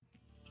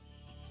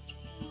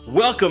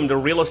Welcome to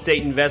Real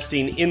Estate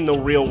Investing in the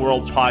Real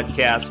World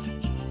podcast.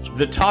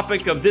 The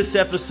topic of this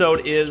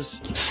episode is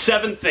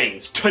 7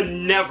 things to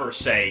never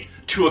say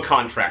to a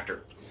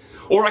contractor.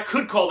 Or I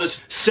could call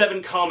this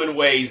 7 common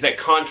ways that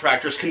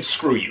contractors can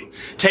screw you,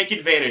 take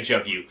advantage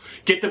of you,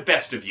 get the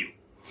best of you.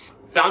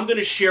 I'm going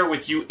to share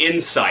with you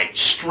insight,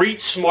 street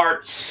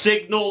smart,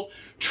 signal,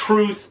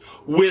 truth,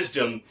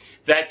 wisdom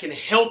that can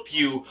help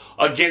you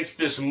against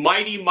this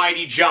mighty,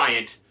 mighty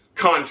giant,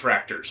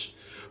 contractors.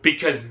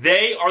 Because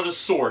they are the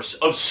source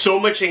of so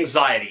much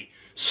anxiety,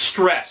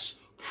 stress,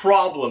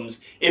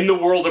 problems in the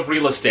world of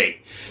real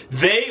estate.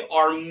 They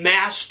are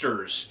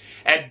masters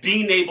at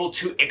being able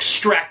to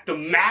extract the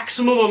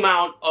maximum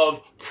amount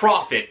of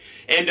profit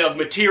and of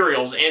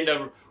materials and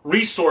of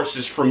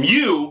resources from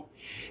you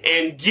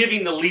and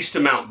giving the least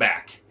amount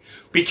back.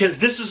 Because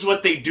this is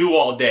what they do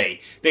all day.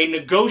 They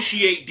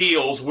negotiate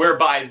deals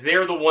whereby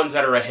they're the ones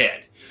that are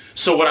ahead.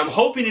 So what I'm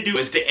hoping to do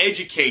is to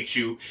educate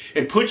you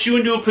and put you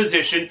into a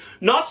position,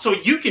 not so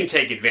you can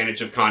take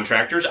advantage of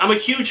contractors. I'm a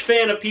huge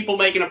fan of people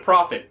making a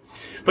profit,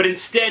 but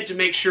instead to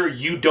make sure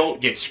you don't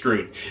get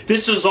screwed.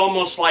 This is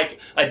almost like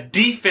a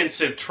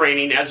defensive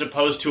training as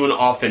opposed to an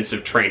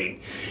offensive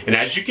training. And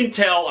as you can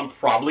tell, I'm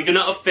probably going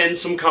to offend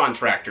some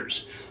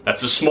contractors.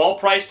 That's a small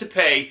price to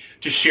pay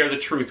to share the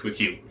truth with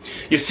you.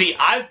 You see,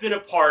 I've been a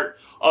part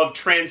of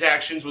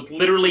transactions with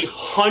literally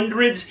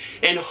hundreds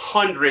and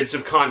hundreds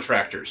of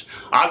contractors.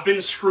 I've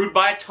been screwed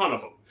by a ton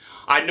of them.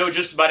 I know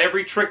just about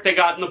every trick they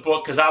got in the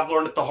book because I've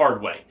learned it the hard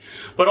way.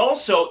 But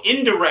also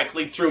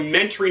indirectly through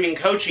mentoring and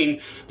coaching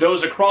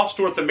those across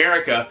North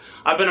America,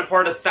 I've been a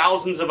part of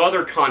thousands of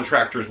other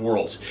contractors'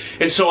 worlds.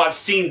 And so I've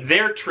seen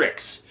their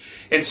tricks.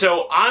 And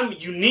so I'm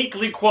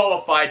uniquely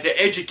qualified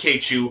to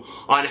educate you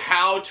on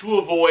how to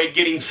avoid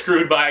getting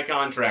screwed by a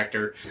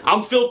contractor.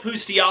 I'm Phil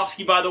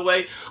Pustiovsky, by the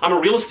way. I'm a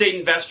real estate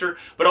investor,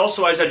 but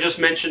also, as I just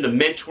mentioned, a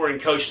mentor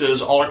and coach to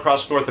those all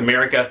across North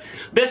America.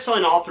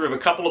 Best-selling author of a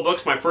couple of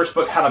books. My first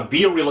book, How to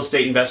Be a Real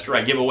Estate Investor,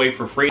 I give away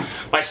for free.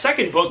 My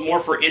second book, more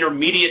for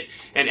intermediate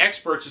and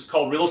experts, is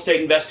called Real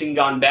Estate Investing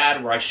Gone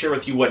Bad, where I share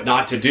with you what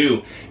not to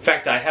do. In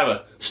fact, I have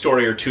a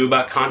story or two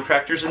about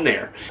contractors in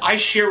there. I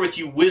share with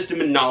you wisdom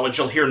and knowledge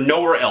you'll hear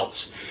nowhere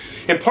else.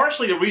 And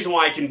partially the reason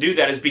why I can do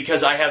that is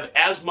because I have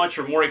as much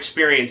or more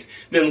experience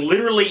than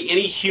literally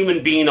any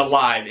human being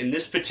alive in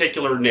this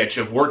particular niche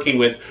of working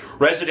with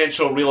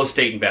residential real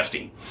estate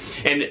investing.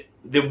 And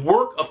the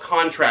work of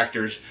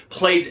contractors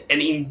plays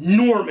an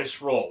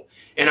enormous role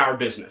in our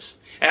business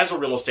as a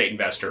real estate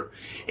investor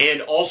and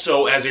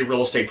also as a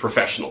real estate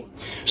professional.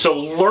 So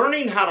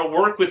learning how to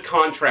work with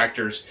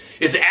contractors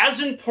is as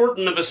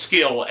important of a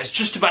skill as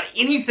just about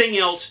anything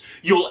else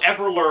you'll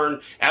ever learn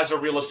as a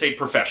real estate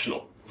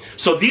professional.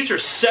 So these are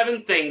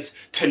 7 things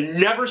to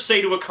never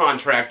say to a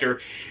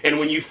contractor, and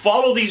when you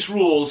follow these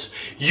rules,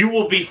 you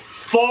will be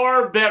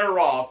far better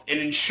off in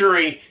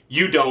ensuring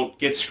you don't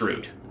get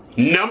screwed.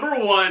 Number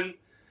 1,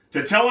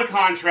 to tell a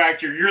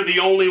contractor you're the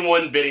only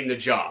one bidding the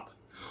job.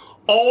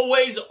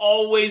 Always,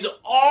 always,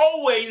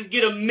 always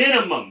get a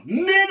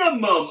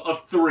minimum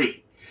of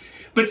 3.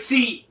 But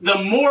see,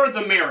 the more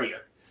the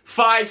merrier.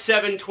 5,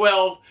 7,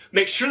 12.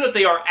 Make sure that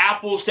they are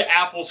apples to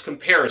apples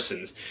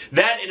comparisons.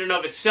 That in and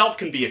of itself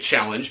can be a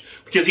challenge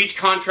because each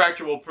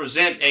contractor will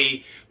present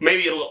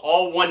maybe it'll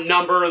all one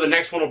number, the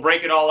next one will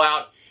break it all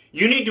out.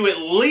 You need to at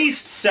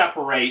least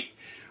separate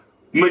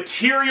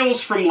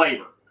materials from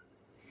labor.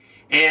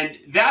 And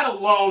that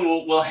alone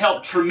will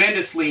help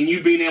tremendously in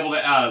you being able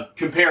to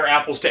compare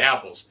apples to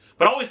apples.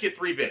 But always get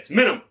 3 bids,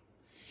 minimum.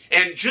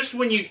 And just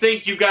when you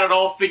think you've got it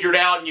all figured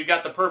out and you've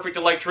got the perfect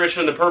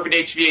electrician, the perfect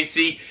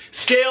HVAC,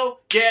 still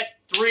get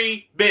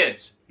 3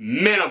 bids,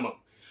 minimum.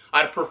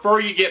 I'd prefer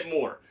you get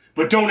more.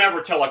 But don't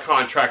ever tell a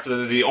contractor that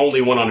they're the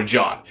only one on a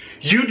job.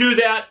 You do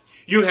that,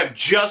 you have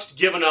just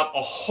given up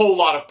a whole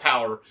lot of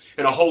power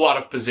and a whole lot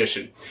of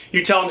position.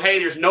 You tell them, hey,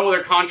 there's no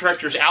other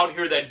contractors out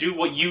here that do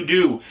what you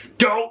do.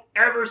 Don't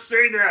ever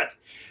say that.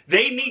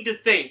 They need to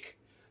think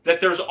that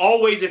there's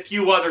always a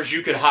few others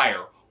you could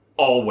hire.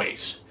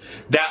 Always.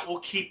 That will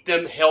keep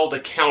them held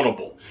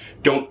accountable.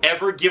 Don't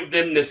ever give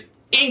them this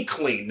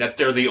inkling that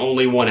they're the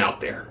only one out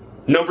there.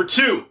 Number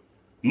 2,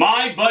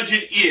 my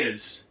budget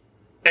is,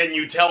 and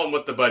you tell them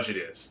what the budget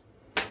is.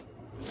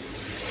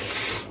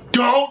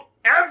 Don't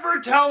ever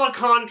tell a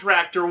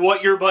contractor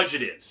what your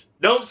budget is.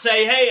 Don't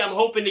say, hey, I'm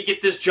hoping to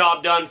get this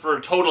job done for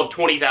a total of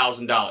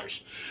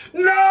 $20,000.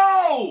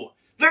 No!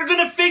 They're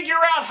going to figure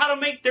out how to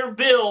make their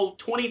bill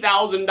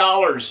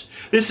 $20,000.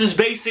 This is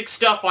basic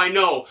stuff, I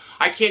know.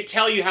 I can't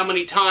tell you how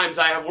many times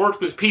I have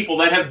worked with people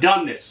that have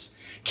done this.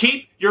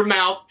 Keep your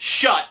mouth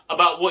shut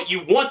about what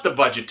you want the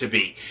budget to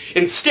be.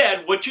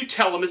 Instead, what you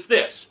tell them is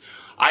this.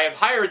 I have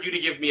hired you to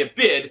give me a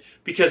bid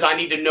because I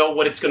need to know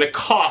what it's going to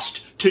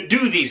cost to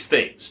do these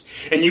things.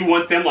 And you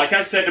want them, like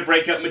I said, to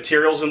break up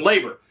materials and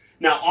labor.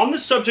 Now, on the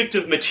subject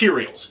of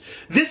materials,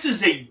 this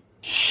is a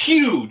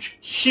huge,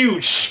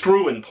 huge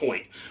screwing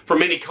point for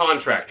many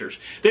contractors.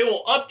 They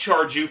will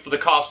upcharge you for the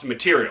cost of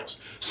materials.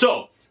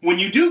 So, when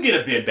you do get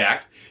a bid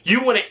back,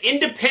 You want to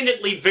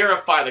independently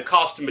verify the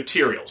cost of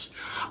materials.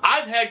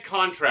 I've had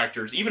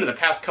contractors, even in the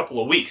past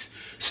couple of weeks,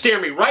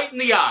 stare me right in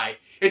the eye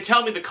and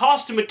tell me the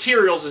cost of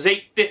materials is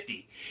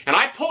 $850. And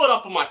I pull it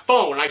up on my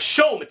phone and I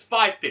show them it's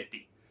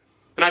 $550.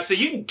 And I say,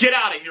 you can get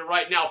out of here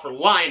right now for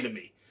lying to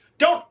me.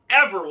 Don't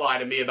ever lie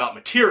to me about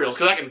materials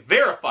because I can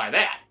verify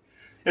that.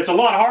 It's a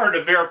lot harder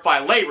to verify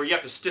labor. You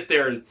have to sit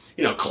there and,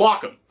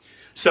 clock them.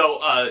 So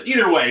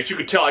either way, as you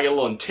can tell, I get a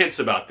little intense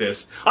about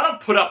this. I don't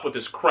put up with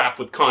this crap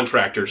with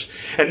contractors.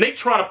 And they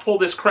try to pull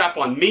this crap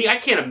on me. I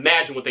can't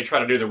imagine what they try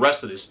to do the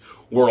rest of this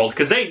world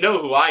because they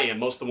know who I am,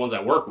 most of the ones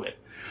I work with.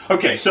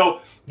 Okay,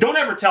 so don't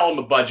ever tell them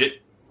a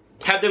budget.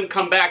 Have them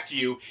come back to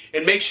you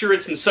and make sure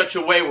it's in such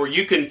a way where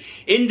you can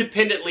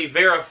independently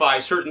verify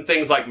certain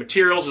things like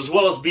materials as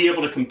well as be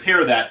able to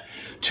compare that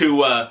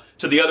to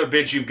the other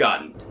bids you've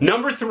gotten.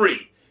 Number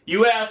 3,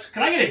 you ask,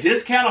 can I get a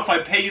discount if I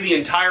pay you the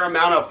entire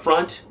amount up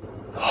front?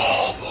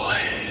 Oh boy,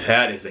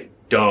 that is a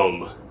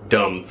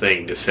dumb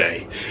thing to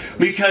say.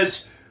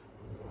 Because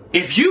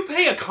if you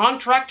pay a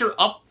contractor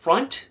up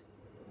front,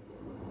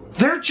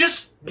 they're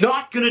just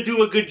not going to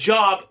do a good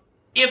job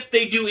if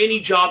they do any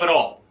job at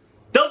all.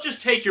 They'll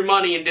just take your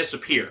money and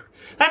disappear.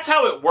 That's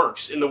how it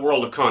works in the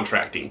world of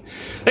contracting.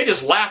 They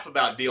just laugh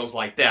about deals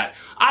like that.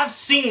 I've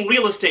seen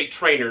real estate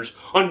trainers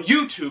on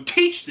YouTube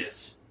teach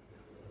this.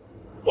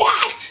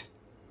 What?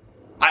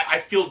 I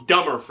feel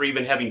dumber for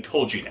even having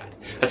told you that.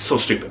 That's so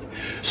stupid.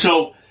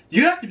 So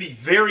you have to be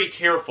very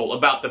careful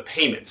about the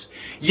payments.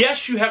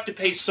 Yes, you have to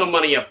pay some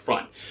money up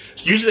front.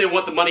 Usually they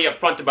want the money up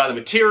front to buy the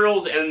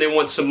materials, and they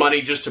want some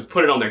money just to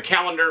put it on their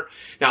calendar.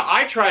 Now,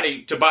 I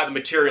try to buy the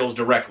materials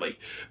directly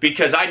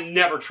because I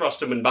never trust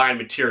them in buying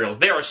materials.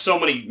 There are so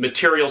many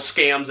material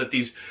scams that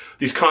these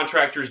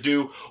contractors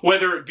do,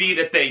 whether it be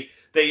that they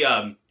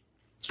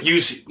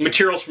use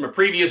materials from a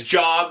previous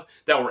job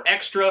that were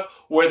extra,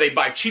 where they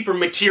buy cheaper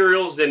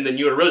materials than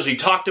you had originally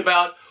talked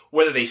about,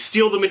 whether they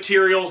steal the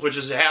materials, which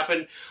has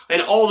happened,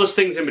 and all those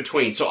things in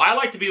between. So I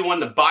like to be the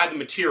one to buy the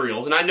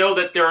materials, and I know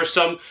that there are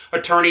some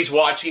attorneys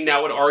watching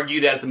that would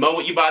argue that at the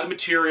moment you buy the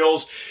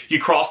materials,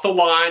 you cross the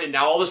line, and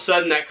now all of a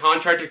sudden that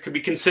contractor could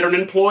be considered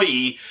an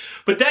employee.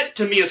 But that,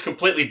 to me, is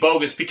completely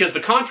bogus because the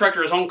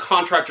contractor has own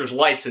contractor's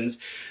license.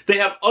 They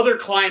have other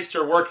clients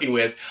they're working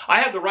with. I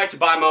have the right to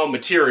buy my own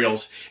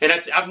materials, and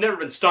I've never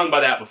been stung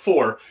by that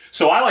before.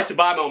 So I like to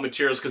buy my own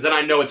materials because then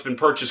I know it's been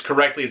purchased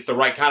correctly. It's the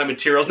right kind of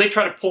materials. And they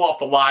try to pull off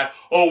the lie,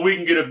 oh, we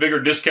can get a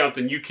bigger discount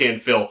than you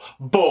can, Phil.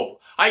 Bull.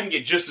 I can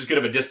get just as good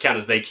of a discount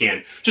as they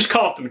can. Just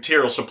call up the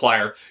material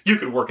supplier. You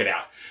can work it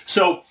out.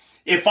 So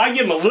if I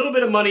give them a little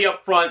bit of money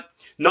up front,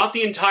 not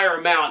the entire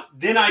amount,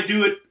 then I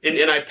do it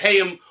and I pay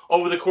them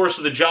over the course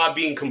of the job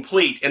being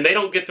complete, and they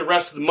don't get the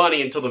rest of the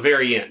money until the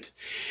very end.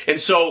 And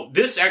so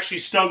this actually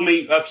stung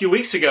me a few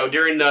weeks ago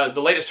during the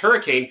latest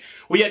hurricane.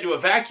 We had to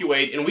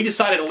evacuate, and we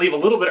decided to leave a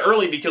little bit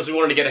early because we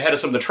wanted to get ahead of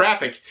some of the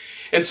traffic.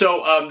 And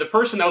so the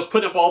person that was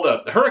putting up all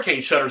the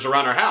hurricane shutters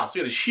around our house,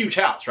 we have this huge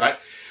house, right?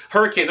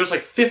 There's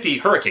like 50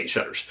 hurricane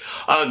shutters.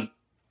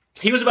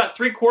 He was about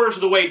 3/4 of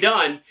the way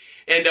done,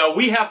 and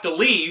we have to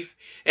leave.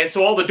 And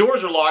so all the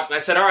doors are locked. And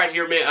I said, all right,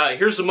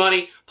 here's the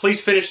money. Please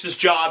finish this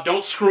job.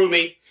 Don't screw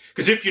me.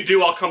 Because if you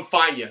do, I'll come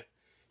find you.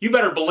 You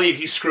better believe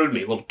he screwed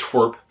me, little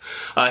twerp.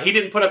 He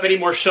didn't put up any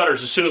more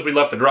shutters as soon as we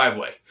left the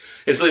driveway.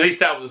 At least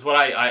that was what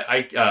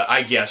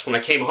I guessed when I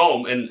came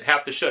home, and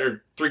half the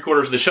shutter,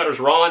 3/4 of the shutters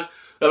were on,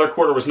 the other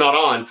quarter was not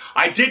on.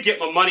 I did get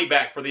my money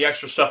back for the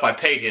extra stuff I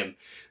paid him.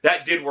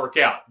 That did work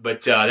out,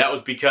 but that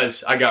was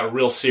because I got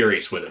real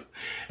serious with him.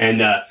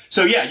 And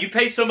so yeah, you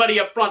pay somebody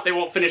up front, they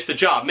won't finish the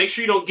job. Make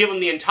sure you don't give them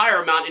the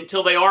entire amount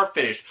until they are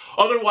finished.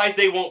 Otherwise,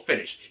 they won't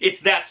finish.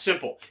 It's that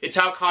simple. It's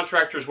how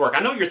contractors work. I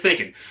know what you're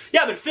thinking,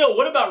 yeah, but Phil,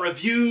 what about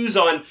reviews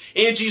on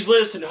Angie's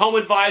List and Home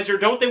Advisor?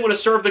 Don't they want to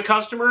serve the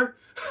customer?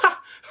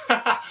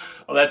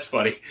 Oh, that's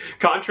funny.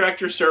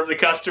 Contractors serve the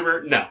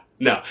customer?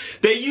 No.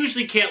 They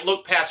usually can't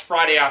look past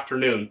Friday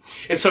afternoon.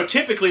 And so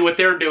typically what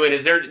they're doing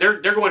is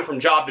they're going from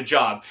job to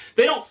job.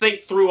 They don't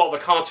think through all the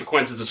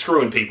consequences of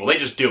screwing people. They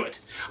just do it.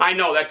 I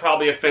know that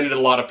probably offended a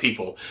lot of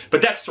people,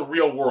 but that's the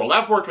real world.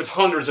 I've worked with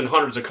hundreds and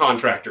hundreds of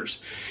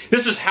contractors.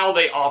 This is how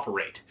they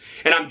operate.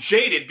 And I'm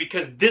jaded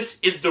because this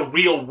is the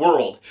real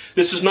world.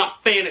 This is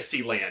not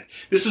fantasy land.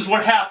 This is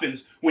what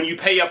happens when you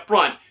pay up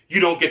front. You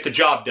don't get the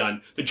job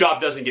done. The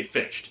job doesn't get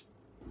finished.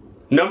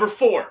 Number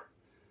 4,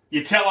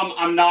 you tell them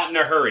I'm not in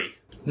a hurry.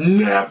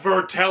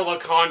 Never tell a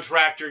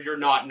contractor you're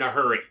not in a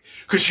hurry.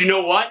 Because you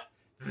know what?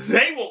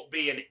 They won't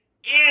be in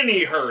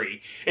any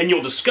hurry. And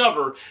you'll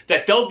discover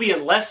that they'll be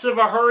in less of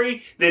a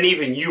hurry than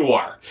even you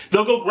are.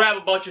 They'll go grab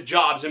a bunch of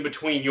jobs in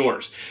between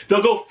yours.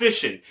 They'll go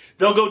fishing.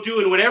 They'll go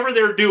doing whatever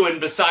they're doing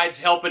besides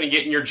helping and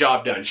getting your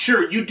job done.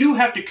 Sure, you do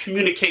have to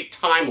communicate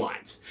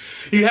timelines.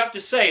 You have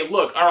to say,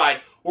 look, all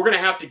right, we're going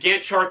to have to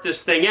Gantt chart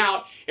this thing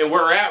out, and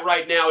where we're at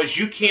right now is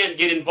you can't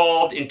get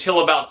involved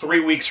until about 3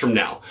 weeks from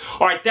now.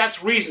 All right,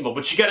 that's reasonable,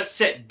 but you got to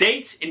set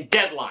dates and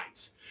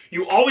deadlines.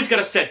 You always got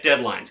to set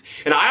deadlines.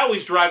 And I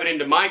always drive it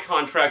into my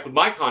contract with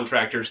my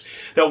contractors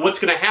that what's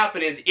going to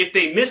happen is if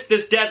they miss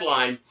this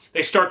deadline,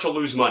 they start to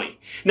lose money.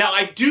 Now,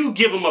 I do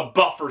give them a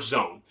buffer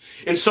zone.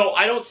 And so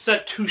I don't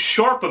set too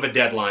sharp of a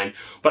deadline,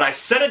 but I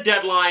set a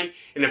deadline,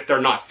 and if they're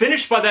not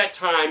finished by that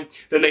time,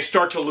 then they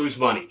start to lose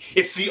money.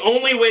 It's the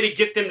only way to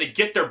get them to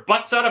get their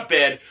butts out of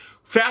bed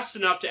fast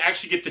enough to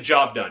actually get the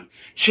job done.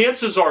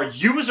 Chances are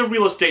you as a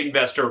real estate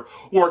investor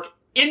work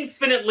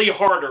infinitely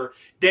harder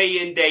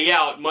day in, day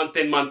out, month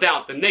in, month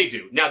out than they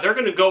do. Now, they're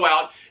going to go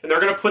out and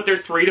they're going to put their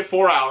 3 to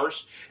 4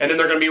 hours, and then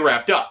they're going to be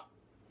wrapped up.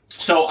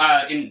 So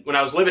when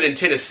I was living in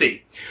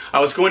Tennessee, I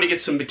was going to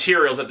get some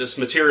materials at this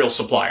material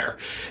supplier.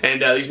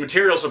 And these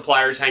material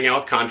suppliers hang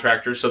out with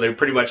contractors, so they're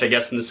pretty much, I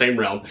guess, in the same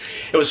realm.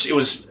 It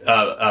was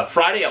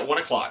Friday at 1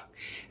 o'clock.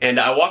 And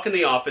I walk in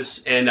the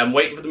office, and I'm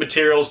waiting for the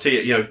materials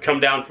to come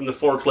down from the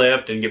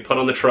forklift and get put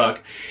on the truck.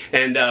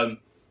 And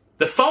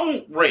the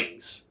phone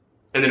rings,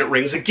 and then it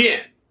rings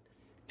again.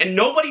 And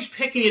nobody's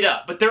picking it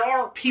up, but there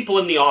are people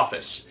in the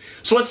office.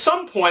 So at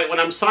some point, when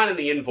I'm signing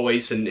the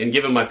invoice and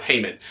giving my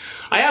payment,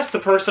 I asked the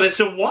person, I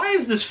said, why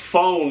is this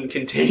phone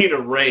continue to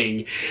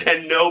ring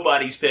and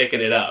nobody's picking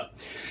it up?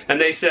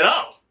 And they said,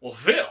 oh, well,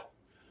 Phil,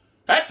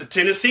 that's a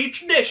Tennessee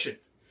tradition.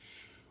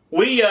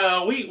 We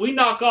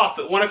knock off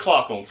at 1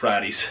 o'clock on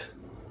Fridays.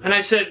 And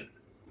I said,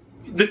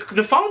 the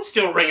phone's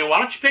still ringing. Why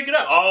don't you pick it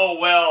up? Oh,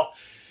 well,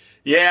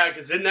 yeah,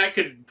 because then that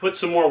could put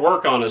some more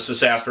work on us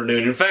this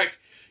afternoon. In fact,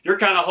 you're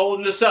kind of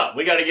holding us up.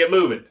 We got to get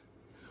moving.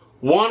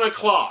 1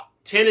 o'clock.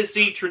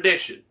 Tennessee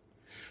tradition.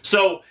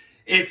 So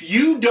if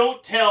you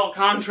don't tell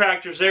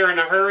contractors they're in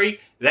a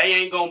hurry, they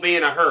ain't going to be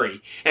in a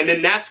hurry. And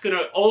then that's going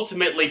to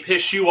ultimately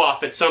piss you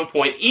off at some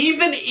point,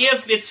 even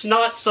if it's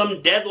not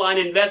some deadline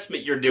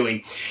investment you're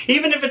doing,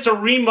 even if it's a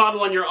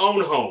remodel on your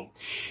own home.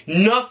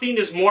 Nothing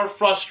is more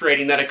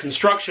frustrating than a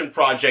construction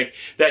project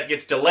that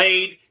gets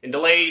delayed and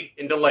delayed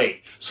and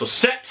delayed. So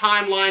set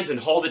timelines and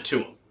hold it to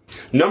them.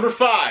 Number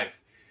 5.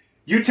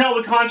 You tell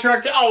the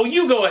contractor, oh,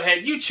 you go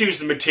ahead, you choose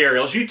the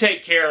materials, you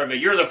take care of it,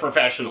 you're the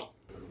professional.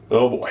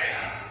 Oh boy.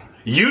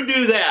 You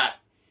do that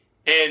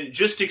and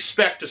just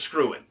expect a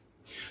screw-in.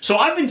 So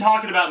I've been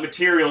talking about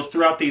materials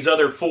throughout these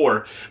other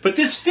 4, but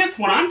this 5th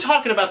one, I'm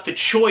talking about the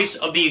choice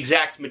of the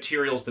exact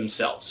materials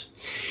themselves.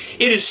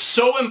 It is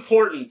so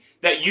important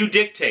that you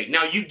dictate.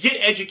 Now, you get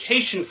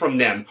education from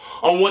them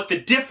on what the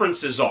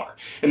differences are.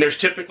 And there's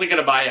typically going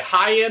to be a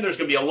high end, there's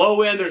going to be a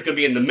low end, there's going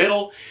to be in the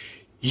middle.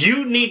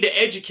 You need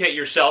to educate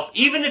yourself,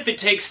 even if it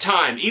takes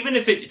time, even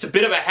if it's a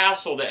bit of a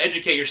hassle to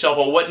educate yourself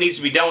on what needs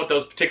to be done with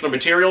those particular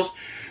materials,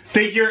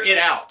 figure it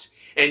out.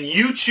 And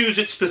you choose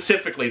it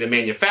specifically, the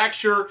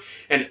manufacturer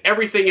and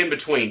everything in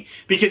between.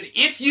 Because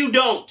if you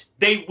don't,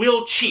 they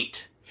will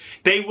cheat.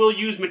 They will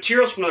use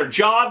materials from their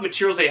job,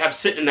 materials they have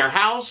sitting in their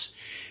house.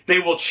 They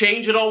will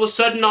change it all of a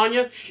sudden on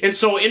you. And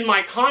so in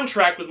my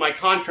contract with my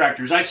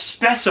contractors, I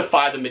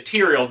specify the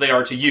material they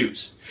are to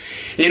use.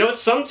 You know what?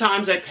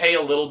 Sometimes I pay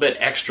a little bit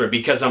extra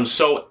because I'm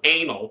so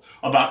anal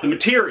about the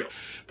material.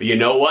 But you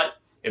know what?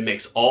 It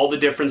makes all the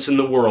difference in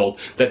the world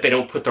that they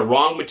don't put the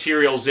wrong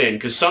materials in,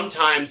 because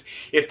sometimes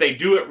if they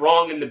do it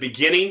wrong in the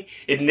beginning,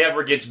 it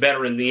never gets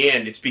better in the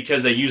end. It's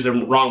because they use the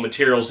wrong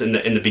materials in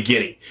the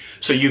beginning.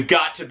 So you've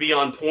got to be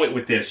on point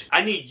with this.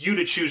 I need you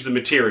to choose the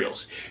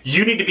materials.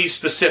 You need to be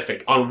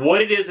specific on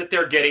what it is that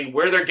they're getting,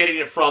 where they're getting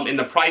it from, and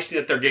the pricing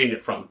that they're getting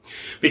it from,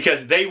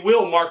 because they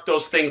will mark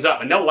those things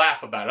up and they'll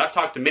laugh about it. I've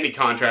talked to many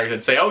contractors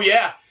that say, oh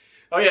yeah,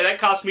 that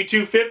cost me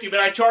 $250, but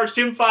I charged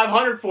him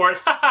 $500 for it.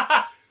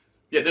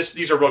 Yeah,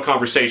 these are real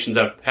conversations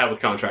I've had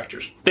with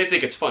contractors. They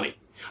think it's funny.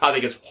 I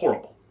think it's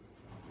horrible.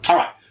 All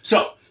right,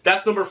 so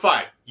that's number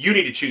 5. You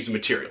need to choose the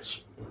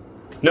materials.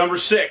 Number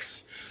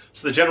 6,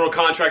 so the general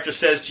contractor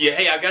says to you,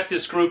 hey, I've got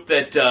this group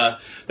that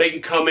they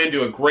can come in,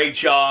 do a great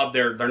job.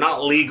 They're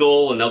not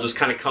legal, and they'll just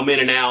kind of come in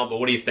and out, but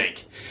what do you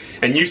think?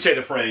 And you say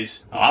the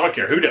phrase, oh, I don't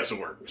care who does the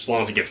work, as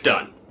long as it gets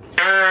done.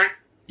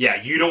 Yeah,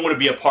 you don't want to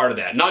be a part of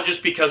that. Not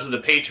just because of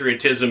the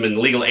patriotism and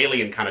legal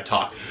alien kind of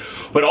talk,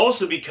 but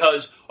also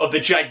because of the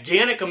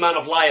gigantic amount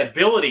of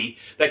liability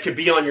that could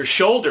be on your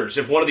shoulders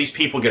if one of these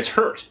people gets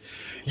hurt.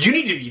 You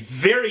need to be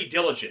very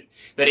diligent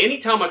that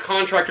anytime a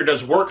contractor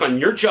does work on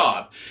your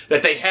job,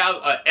 that they have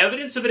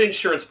evidence of an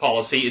insurance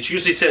policy. It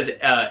usually says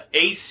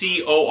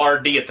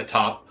ACORD at the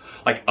top,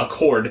 like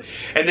ACORD.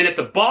 And then at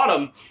the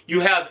bottom,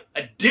 you have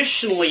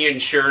additionally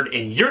insured,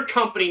 and your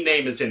company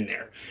name is in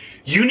there.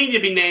 You need to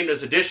be named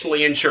as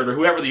additionally insured, or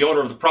whoever the owner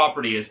of the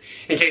property is,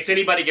 in case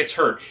anybody gets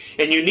hurt.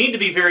 And you need to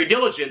be very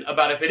diligent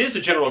about if it is a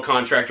general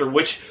contractor,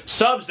 which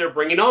subs they're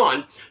bringing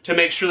on, to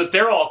make sure that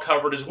they're all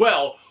covered as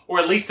well, or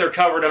at least they're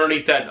covered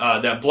underneath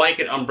that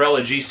blanket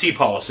umbrella GC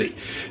policy.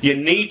 You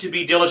need to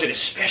be diligent,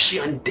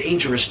 especially on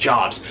dangerous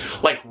jobs,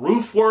 like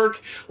roof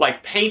work,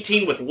 like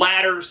painting with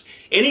ladders,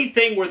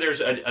 anything where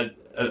there's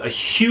a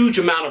huge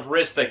amount of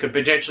risk that could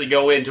potentially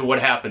go into what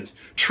happens.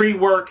 Tree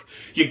work,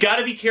 you got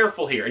to be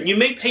careful here. And you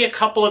may pay a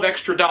couple of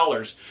extra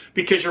dollars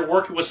because you're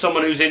working with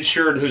someone who's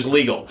insured and who's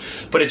legal.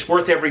 But it's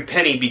worth every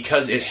penny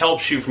because it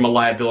helps you from a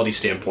liability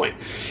standpoint.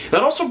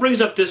 That also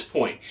brings up this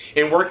point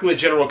in working with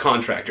general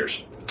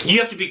contractors. You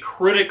have to be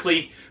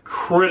critically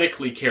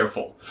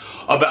careful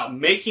about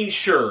making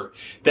sure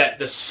that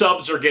the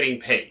subs are getting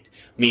paid.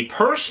 Me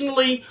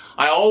personally,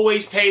 I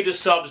always pay the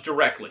subs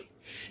directly.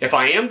 If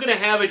I am going to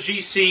have a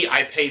GC,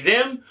 I pay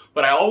them,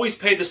 but I always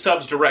pay the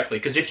subs directly.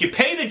 Because if you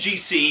pay the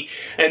GC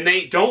and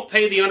they don't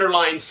pay the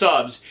underlying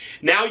subs,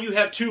 now you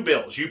have two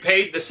bills. You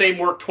paid the same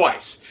work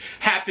twice.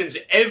 Happens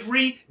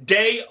every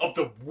day of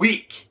the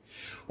week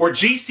where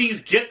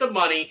GCs get the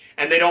money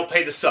and they don't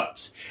pay the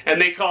subs. And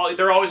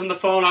they're always on the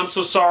phone, I'm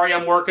so sorry,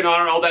 I'm working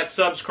on it, oh, that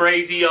sub's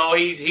crazy, oh,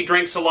 he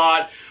drinks a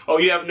lot, oh,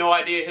 you have no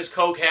idea his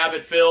coke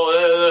habit,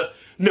 Phil.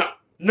 No,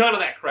 none of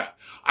that crap.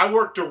 I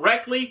work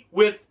directly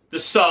with the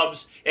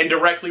subs and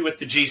directly with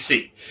the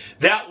GC.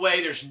 That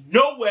way, there's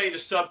no way the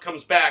sub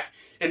comes back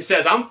and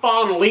says, I'm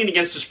filing a lien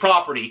against this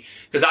property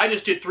because I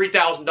just did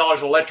 $3,000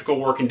 of electrical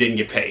work and didn't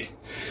get paid.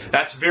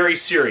 That's very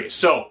serious.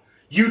 So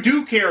you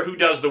do care who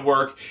does the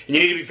work, and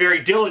you need to be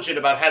very diligent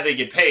about how they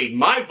get paid.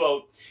 My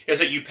vote is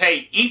that you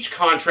pay each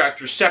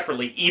contractor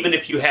separately, even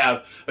if you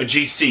have a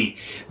GC.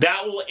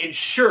 That will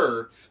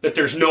ensure that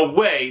there's no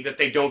way that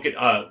they don't get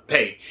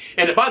paid.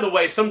 And by the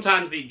way,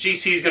 sometimes the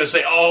GC is going to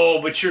say,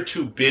 oh, but you're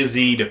too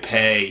busy to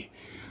pay.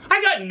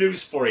 I got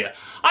news for you.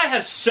 I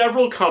have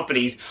several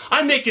companies.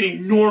 I make an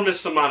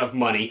enormous amount of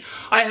money.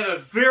 I have a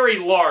very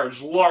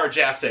large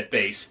asset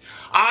base.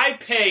 I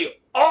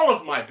pay all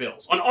of my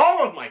bills on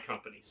all of my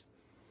companies.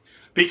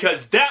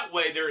 Because that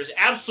way, there is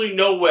absolutely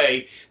no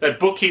way that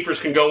bookkeepers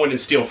can go in and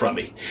steal from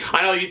me.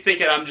 I know you think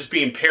that I'm just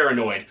being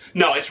paranoid.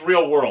 No, it's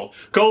real world.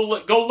 Go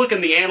look in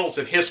the annals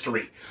of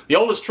history. The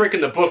oldest trick in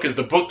the book is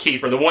the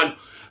bookkeeper, the one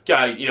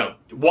guy,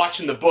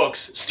 watching the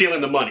books, stealing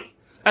the money.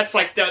 That's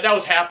like that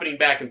was happening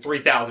back in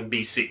 3000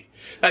 BC.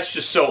 That's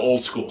just so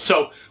old school.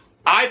 So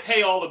I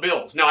pay all the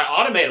bills. Now I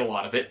automate a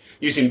lot of it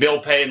using bill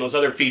pay and those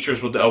other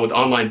features with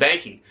online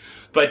banking.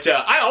 But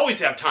I always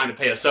have time to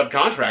pay a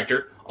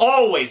subcontractor.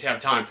 Always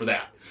have time for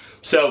that.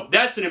 So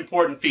that's an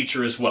important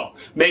feature as well.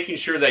 Making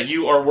sure that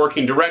you are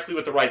working directly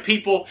with the right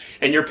people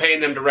and you're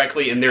paying them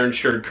directly and they're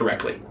insured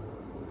correctly.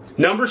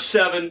 Number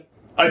 7,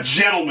 a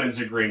gentleman's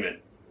agreement,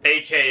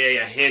 aka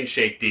a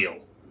handshake deal.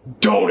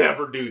 Don't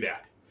ever do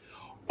that.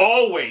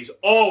 Always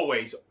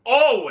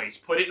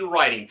put it in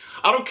writing.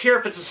 I don't care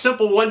if it's a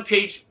simple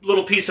one-page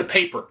little piece of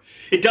paper.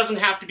 It doesn't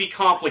have to be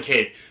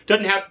complicated. It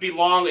doesn't have to be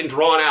long and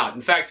drawn out.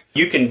 In fact,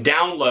 you can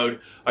download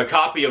a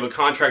copy of a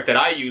contract that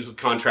I use with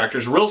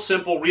contractors, real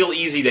simple, real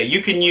easy, that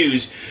you can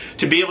use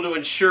to be able to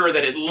ensure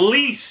that at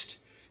least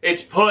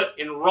it's put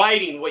in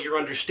writing what your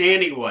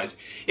understanding was,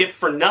 if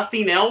for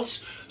nothing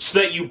else, so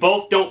that you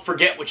both don't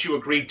forget what you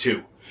agreed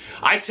to.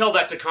 I tell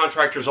that to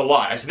contractors a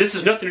lot. I say, this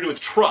has nothing to do with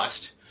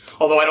trust,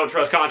 although I don't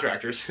trust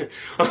contractors,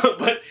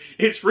 but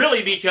it's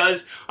really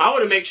because I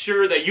want to make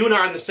sure that you and I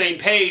are on the same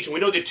page and we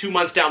don't get 2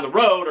 months down the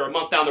road or a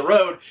month down the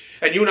road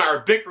and you and I are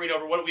bickering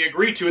over what we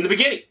agreed to in the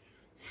beginning.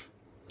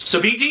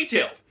 So be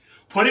detailed.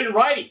 Put it in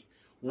writing.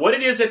 What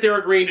it is that they're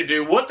agreeing to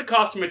do, what the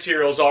cost of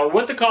materials are,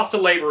 what the cost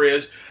of labor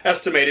is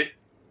estimated,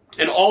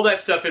 and all that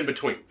stuff in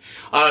between.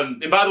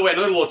 And by the way,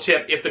 another little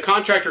tip, if the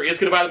contractor is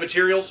going to buy the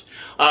materials,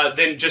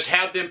 then just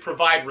have them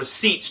provide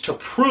receipts to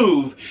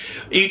prove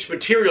each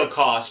material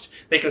cost.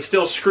 They can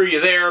still screw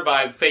you there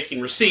by faking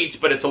receipts,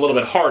 but it's a little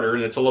bit harder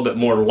and it's a little bit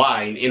more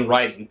lying in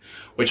writing,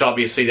 which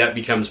obviously that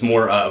becomes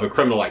more of a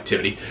criminal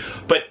activity.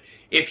 But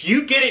if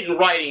you get it in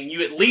writing,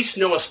 you at least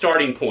know a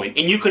starting point,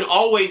 and you can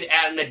always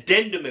add an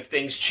addendum if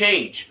things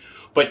change.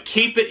 But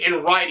keep it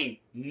in writing.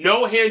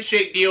 No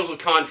handshake deals with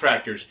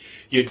contractors.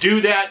 You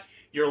do that,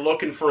 you're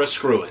looking for a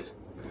screw-in.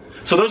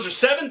 So those are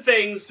 7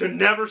 things to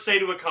never say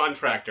to a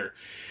contractor.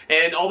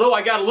 And although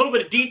I got a little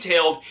bit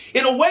detailed,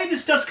 in a way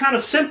this stuff's kind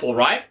of simple,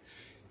 right?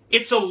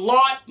 It's a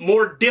lot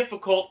more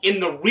difficult in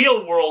the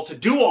real world to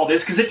do all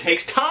this because it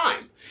takes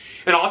time.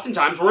 And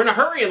oftentimes we're in a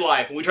hurry in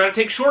life and we try to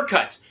take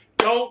shortcuts.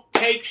 Don't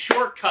take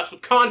shortcuts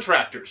with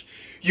contractors.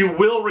 You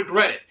will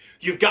regret it.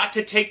 You've got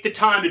to take the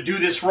time to do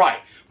this right.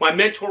 My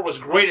mentor was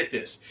great at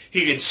this.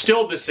 He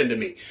instilled this into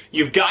me.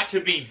 You've got to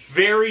be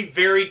very,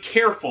 very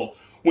careful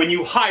when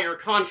you hire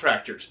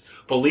contractors.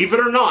 Believe it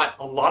or not,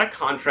 a lot of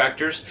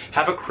contractors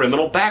have a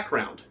criminal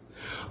background.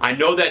 I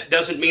know that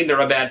doesn't mean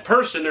they're a bad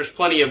person. There's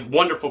plenty of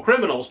wonderful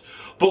criminals.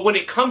 But when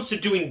it comes to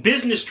doing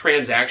business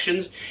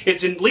transactions,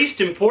 it's at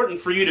least important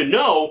for you to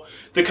know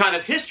the kind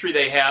of history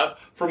they have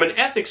from an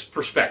ethics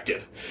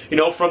perspective,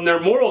 from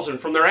their morals and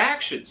from their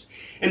actions.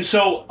 And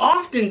so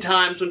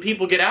oftentimes when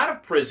people get out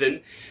of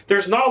prison,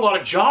 there's not a lot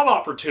of job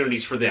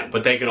opportunities for them,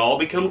 but they can all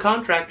become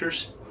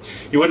contractors.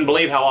 You wouldn't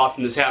believe how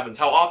often this happens.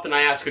 How often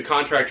I ask a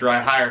contractor I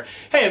hire,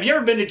 hey, have you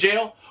ever been to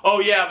jail?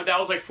 Oh yeah, but that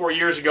was like 4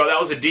 years ago. That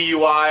was a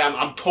DUI.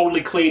 I'm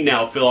totally clean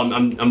now, Phil.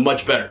 I'm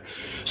much better.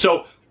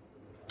 So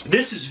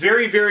this is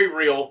very, very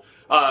real.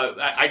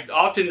 I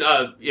often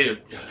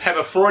have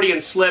a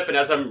Freudian slip, and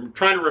as I'm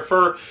trying to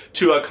refer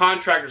to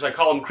contractors, I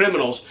call them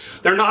criminals.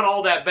 They're not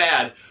all that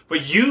bad,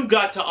 but you've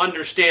got to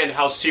understand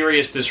how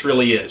serious this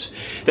really is.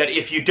 That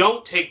if you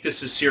don't take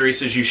this as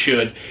serious as you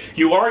should,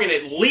 you are going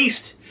to at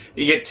least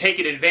get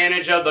taken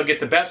advantage of. They'll get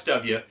the best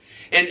of you.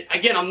 And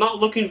again, I'm not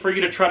looking for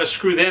you to try to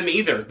screw them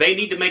either. They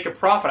need to make a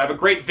profit. I have a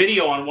great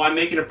video on why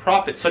making a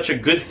profit is such a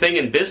good thing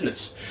in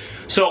business.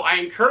 So I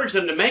encourage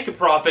them to make a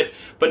profit,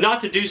 but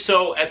not to do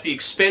so at the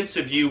expense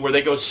of you where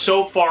they go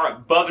so far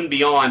above and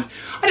beyond.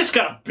 I just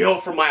got a bill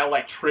from my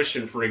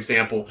electrician, for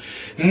example,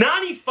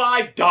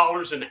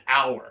 $95 an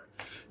hour.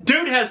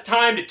 Dude has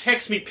time to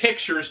text me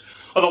pictures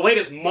of the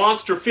latest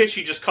monster fish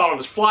he just caught on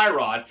his fly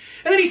rod,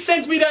 and then he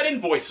sends me that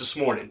invoice this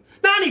morning.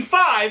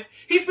 95?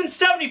 He's been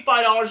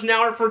 $75 an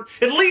hour for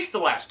at least the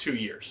last 2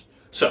 years.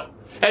 So,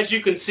 as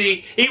you can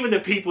see, even the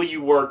people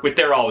you work with,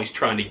 they're always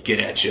trying to get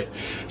at you.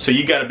 So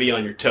you got to be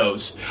on your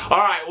toes. All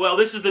right, well,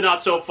 this is the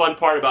not so fun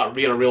part about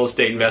being a real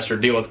estate investor,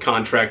 dealing with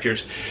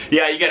contractors.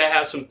 Yeah, you got to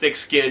have some thick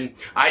skin.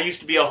 I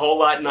used to be a whole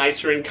lot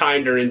nicer and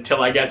kinder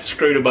until I got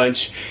screwed a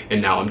bunch,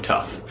 and now I'm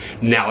tough.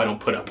 Now I don't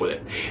put up with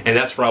it. And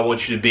that's where I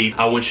want you to be.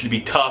 I want you to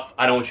be tough.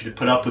 I don't want you to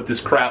put up with this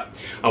crap.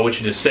 I want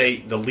you to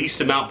say the least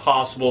amount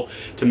possible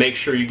to make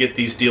sure you get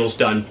these deals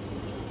done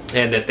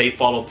and that they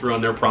follow through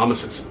on their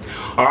promises.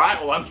 All right,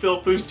 well, I'm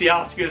Phil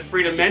Pustiowski, the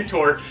Freedom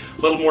Mentor,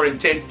 a little more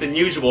intense than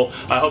usual.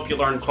 I hope you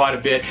learned quite a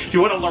bit. If you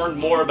want to learn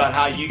more about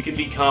how you can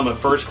become a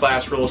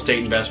first-class real estate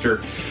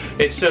investor,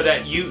 it's so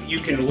that you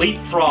can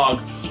leapfrog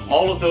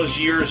all of those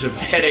years of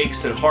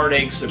headaches and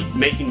heartaches of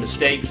making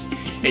mistakes,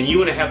 and you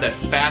want to have that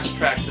fast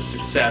track to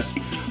success,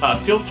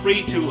 feel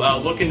free to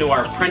look into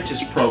our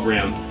apprentice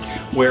program,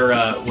 where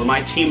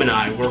my team and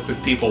I work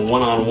with people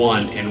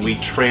one-on-one, and we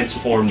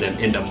transform them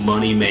into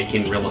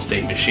money-making real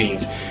estate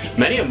machines.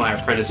 Many of my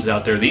apprentices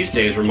out there these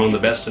days are among the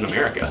best in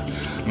America.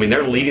 I mean,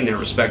 they're leading their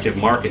respective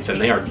markets,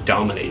 and they are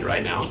dominating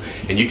right now,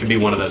 and you can be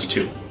one of those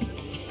too.